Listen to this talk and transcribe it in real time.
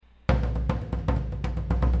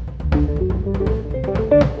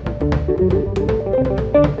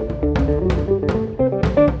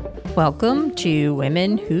welcome to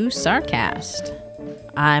Women Who Sarcast.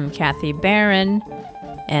 I'm Kathy Barron,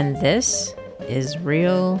 and this is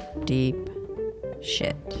Real Deep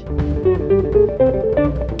Shit.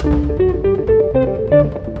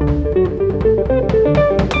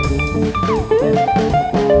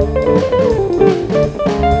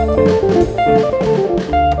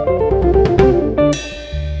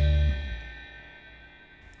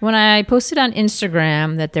 When I posted on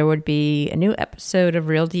Instagram that there would be a new episode of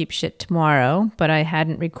Real Deep Shit tomorrow, but I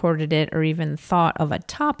hadn't recorded it or even thought of a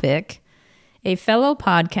topic, a fellow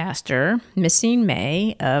podcaster, Missing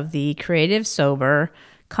May of the Creative Sober,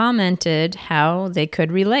 commented how they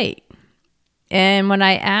could relate. And when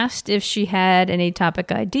I asked if she had any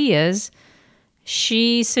topic ideas,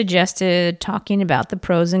 she suggested talking about the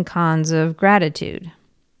pros and cons of gratitude.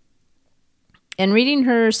 And reading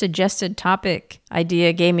her suggested topic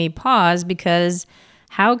idea gave me pause because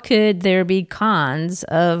how could there be cons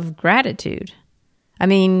of gratitude? I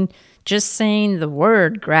mean, just saying the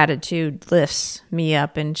word gratitude lifts me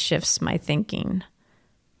up and shifts my thinking.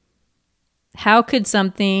 How could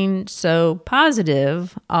something so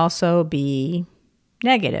positive also be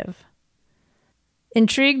negative?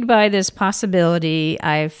 Intrigued by this possibility,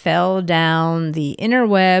 I fell down the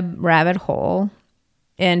interweb rabbit hole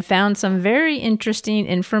and found some very interesting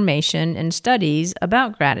information and studies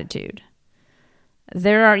about gratitude.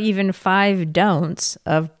 There are even 5 don'ts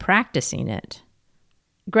of practicing it.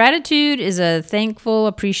 Gratitude is a thankful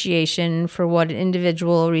appreciation for what an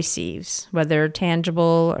individual receives, whether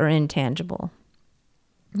tangible or intangible.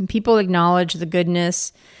 And people acknowledge the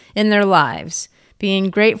goodness in their lives.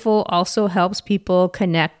 Being grateful also helps people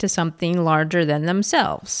connect to something larger than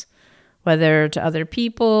themselves, whether to other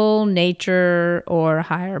people, nature, or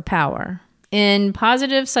higher power. In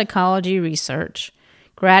positive psychology research,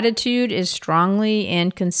 gratitude is strongly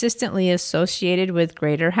and consistently associated with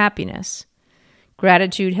greater happiness.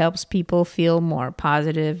 Gratitude helps people feel more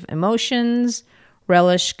positive emotions,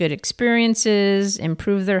 relish good experiences,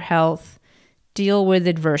 improve their health, deal with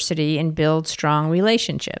adversity, and build strong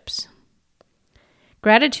relationships.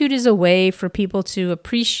 Gratitude is a way for people to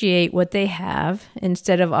appreciate what they have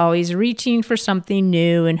instead of always reaching for something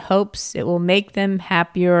new in hopes it will make them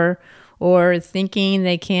happier or thinking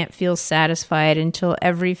they can't feel satisfied until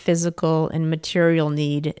every physical and material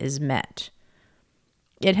need is met.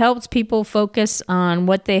 It helps people focus on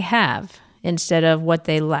what they have instead of what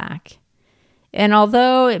they lack. And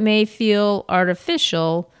although it may feel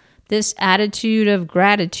artificial, this attitude of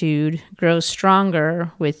gratitude grows stronger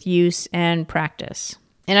with use and practice.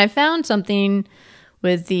 And I found something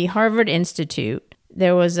with the Harvard Institute.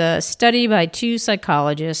 There was a study by 2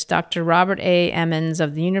 psychologists, Dr. Robert A. Emmons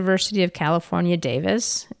of the University of California,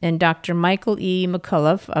 Davis, and Dr. Michael E.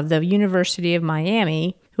 McCullough of the University of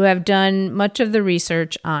Miami, who have done much of the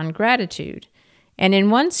research on gratitude. And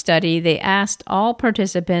in one study, they asked all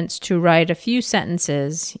participants to write a few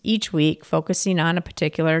sentences each week focusing on a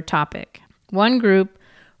particular topic. One group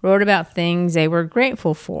wrote about things they were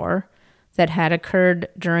grateful for that had occurred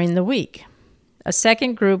during the week. A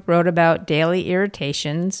second group wrote about daily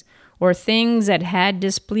irritations or things that had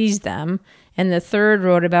displeased them, and the third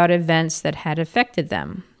wrote about events that had affected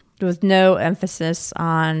them, with no emphasis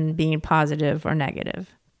on being positive or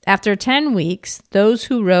negative. After 10 weeks, those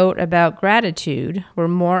who wrote about gratitude were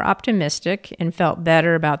more optimistic and felt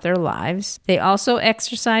better about their lives. They also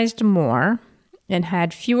exercised more and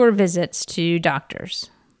had fewer visits to doctors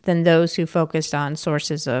than those who focused on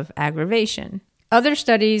sources of aggravation. Other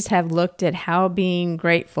studies have looked at how being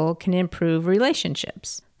grateful can improve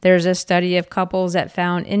relationships. There's a study of couples that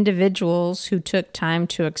found individuals who took time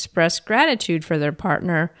to express gratitude for their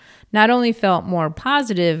partner not only felt more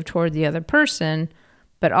positive toward the other person,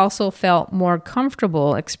 but also felt more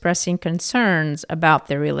comfortable expressing concerns about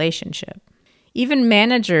their relationship. Even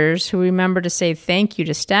managers who remember to say thank you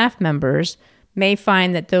to staff members may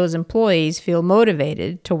find that those employees feel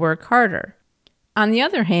motivated to work harder. On the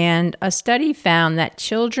other hand, a study found that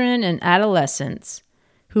children and adolescents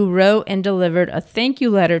who wrote and delivered a thank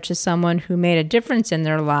you letter to someone who made a difference in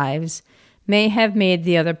their lives may have made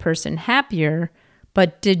the other person happier,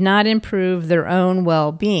 but did not improve their own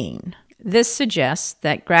well-being. This suggests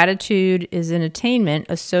that gratitude is an attainment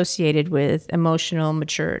associated with emotional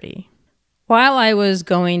maturity. While I was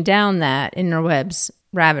going down that interwebs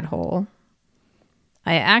rabbit hole,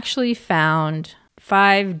 I actually found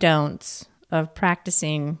 5 don'ts of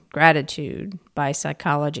practicing gratitude by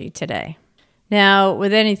Psychology Today. Now,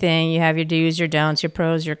 with anything, you have your do's, your don'ts, your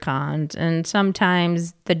pros, your cons, and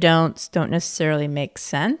sometimes the don'ts don't necessarily make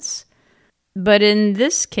sense. But in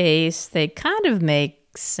this case, they kind of make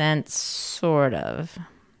sense, sort of.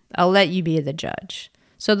 I'll let you be the judge.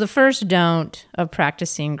 So the first don't of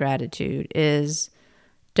practicing gratitude is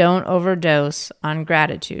don't overdose on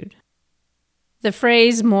gratitude. The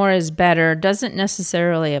phrase more is better doesn't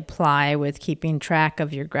necessarily apply with keeping track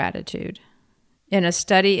of your gratitude. In a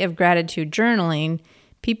study of gratitude journaling,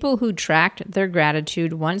 people who tracked their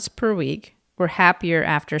gratitude once per week were happier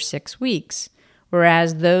after 6 weeks,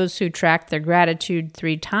 whereas those who tracked their gratitude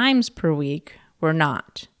 3 times per week were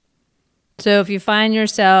not. So if you find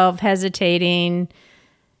yourself hesitating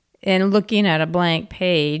and looking at a blank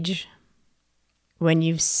page when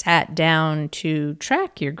you've sat down to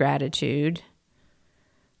track your gratitude,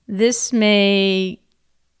 this may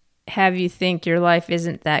have you think your life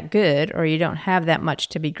isn't that good or you don't have that much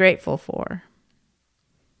to be grateful for.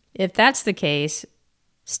 If that's the case,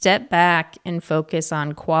 step back and focus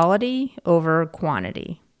on quality over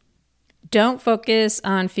quantity. Don't focus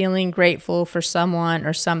on feeling grateful for someone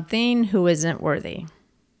or something who isn't worthy.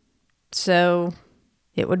 So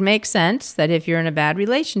it would make sense that if you're in a bad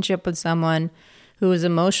relationship with someone who is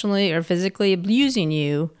emotionally or physically abusing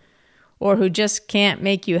you, or who just can't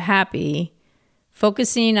make you happy,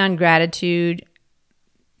 focusing on gratitude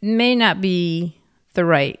may not be the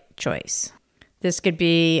right choice. This could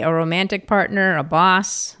be a romantic partner, a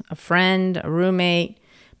boss, a friend, a roommate.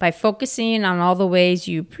 By focusing on all the ways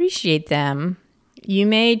you appreciate them, you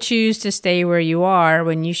may choose to stay where you are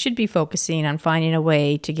when you should be focusing on finding a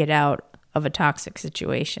way to get out of a toxic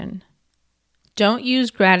situation. Don't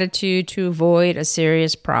use gratitude to avoid a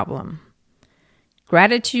serious problem.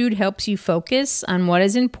 Gratitude helps you focus on what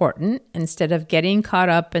is important instead of getting caught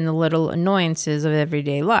up in the little annoyances of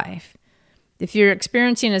everyday life. If you're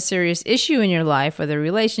experiencing a serious issue in your life, whether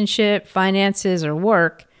relationship, finances, or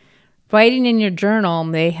work, writing in your journal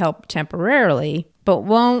may help temporarily, but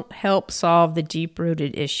won't help solve the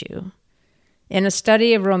deep-rooted issue. In a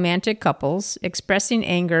study of romantic couples, expressing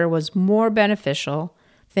anger was more beneficial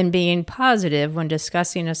than being positive when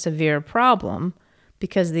discussing a severe problem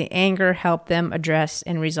because the anger helped them address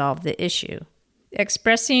and resolve the issue.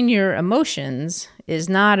 Expressing your emotions is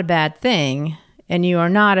not a bad thing, and you are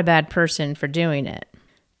not a bad person for doing it.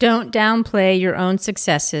 Don't downplay your own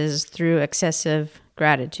successes through excessive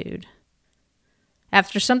gratitude.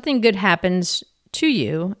 After something good happens to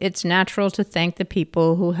you, it's natural to thank the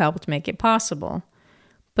people who helped make it possible.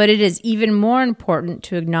 But it is even more important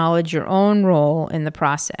to acknowledge your own role in the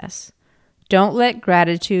process. Don't let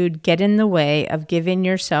gratitude get in the way of giving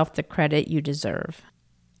yourself the credit you deserve.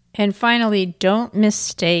 And finally, don't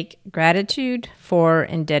mistake gratitude for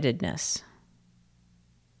indebtedness.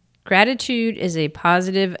 Gratitude is a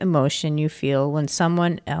positive emotion you feel when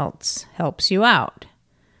someone else helps you out.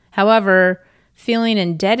 However, feeling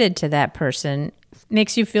indebted to that person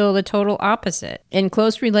makes you feel the total opposite. In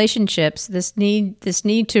close relationships, this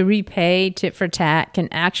need to repay tit for tat can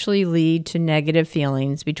actually lead to negative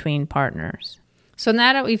feelings between partners. So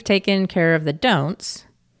now that we've taken care of the don'ts,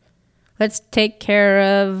 let's take care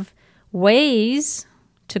of ways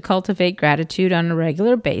to cultivate gratitude on a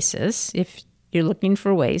regular basis if you're looking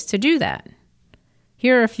for ways to do that.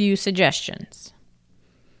 Here are a few suggestions.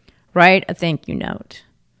 Write a thank you note.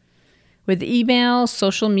 With email,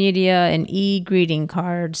 social media, and e-greeting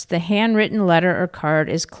cards, the handwritten letter or card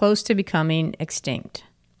is close to becoming extinct.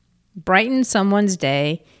 Brighten someone's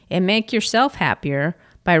day and make yourself happier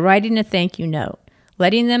by writing a thank you note,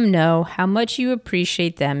 letting them know how much you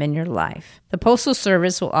appreciate them in your life. The Postal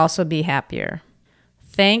Service will also be happier.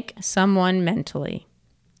 Thank someone mentally.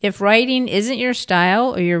 If writing isn't your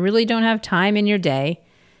style or you really don't have time in your day,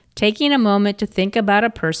 taking a moment to think about a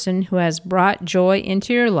person who has brought joy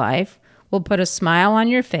into your life will put a smile on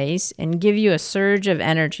your face and give you a surge of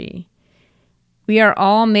energy. We are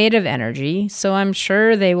all made of energy, so I'm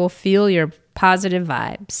sure they will feel your positive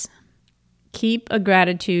vibes. Keep a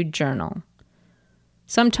gratitude journal.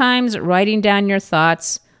 Sometimes writing down your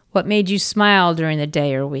thoughts, what made you smile during the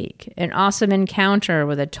day or week, an awesome encounter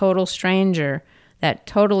with a total stranger that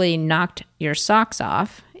totally knocked your socks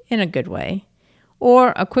off in a good way,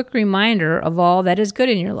 or a quick reminder of all that is good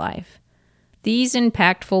in your life. These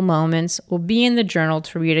impactful moments will be in the journal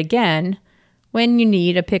to read again when you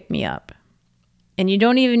need a pick-me-up. And you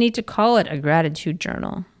don't even need to call it a gratitude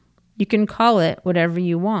journal. You can call it whatever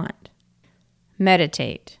you want.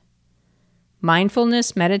 Meditate.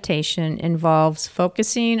 Mindfulness meditation involves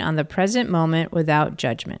focusing on the present moment without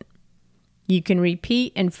judgment. You can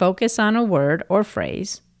repeat and focus on a word or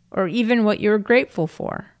phrase, or even what you're grateful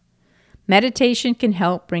for. Meditation can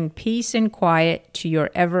help bring peace and quiet to your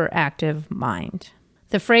ever-active mind.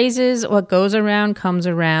 The phrases, what goes around comes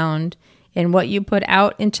around, and what you put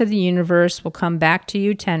out into the universe will come back to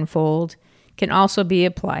you tenfold, can also be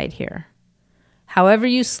applied here. However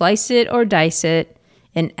you slice it or dice it,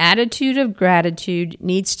 An attitude of gratitude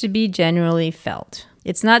needs to be genuinely felt.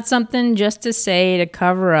 It's not something just to say to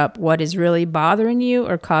cover up what is really bothering you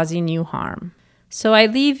or causing you harm. So I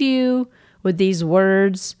leave you with these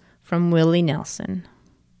words from Willie Nelson.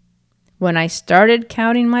 When I started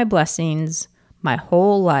counting my blessings, my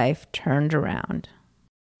whole life turned around.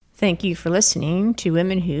 Thank you for listening to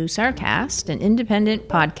Women Who Sarcast, an independent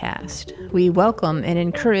podcast. We welcome and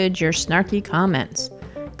encourage your snarky comments.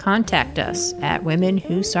 Contact us at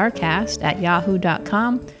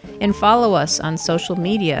womenwhosarcast@yahoo.com and follow us on social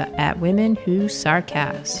media at Women Who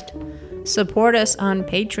Sarcast. Support us on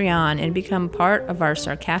Patreon and become part of our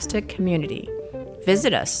sarcastic community.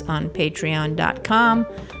 Visit us on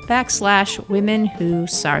patreon.com/Women Who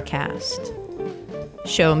Sarcast.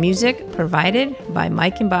 Show music provided by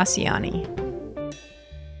Mike Imbassiani.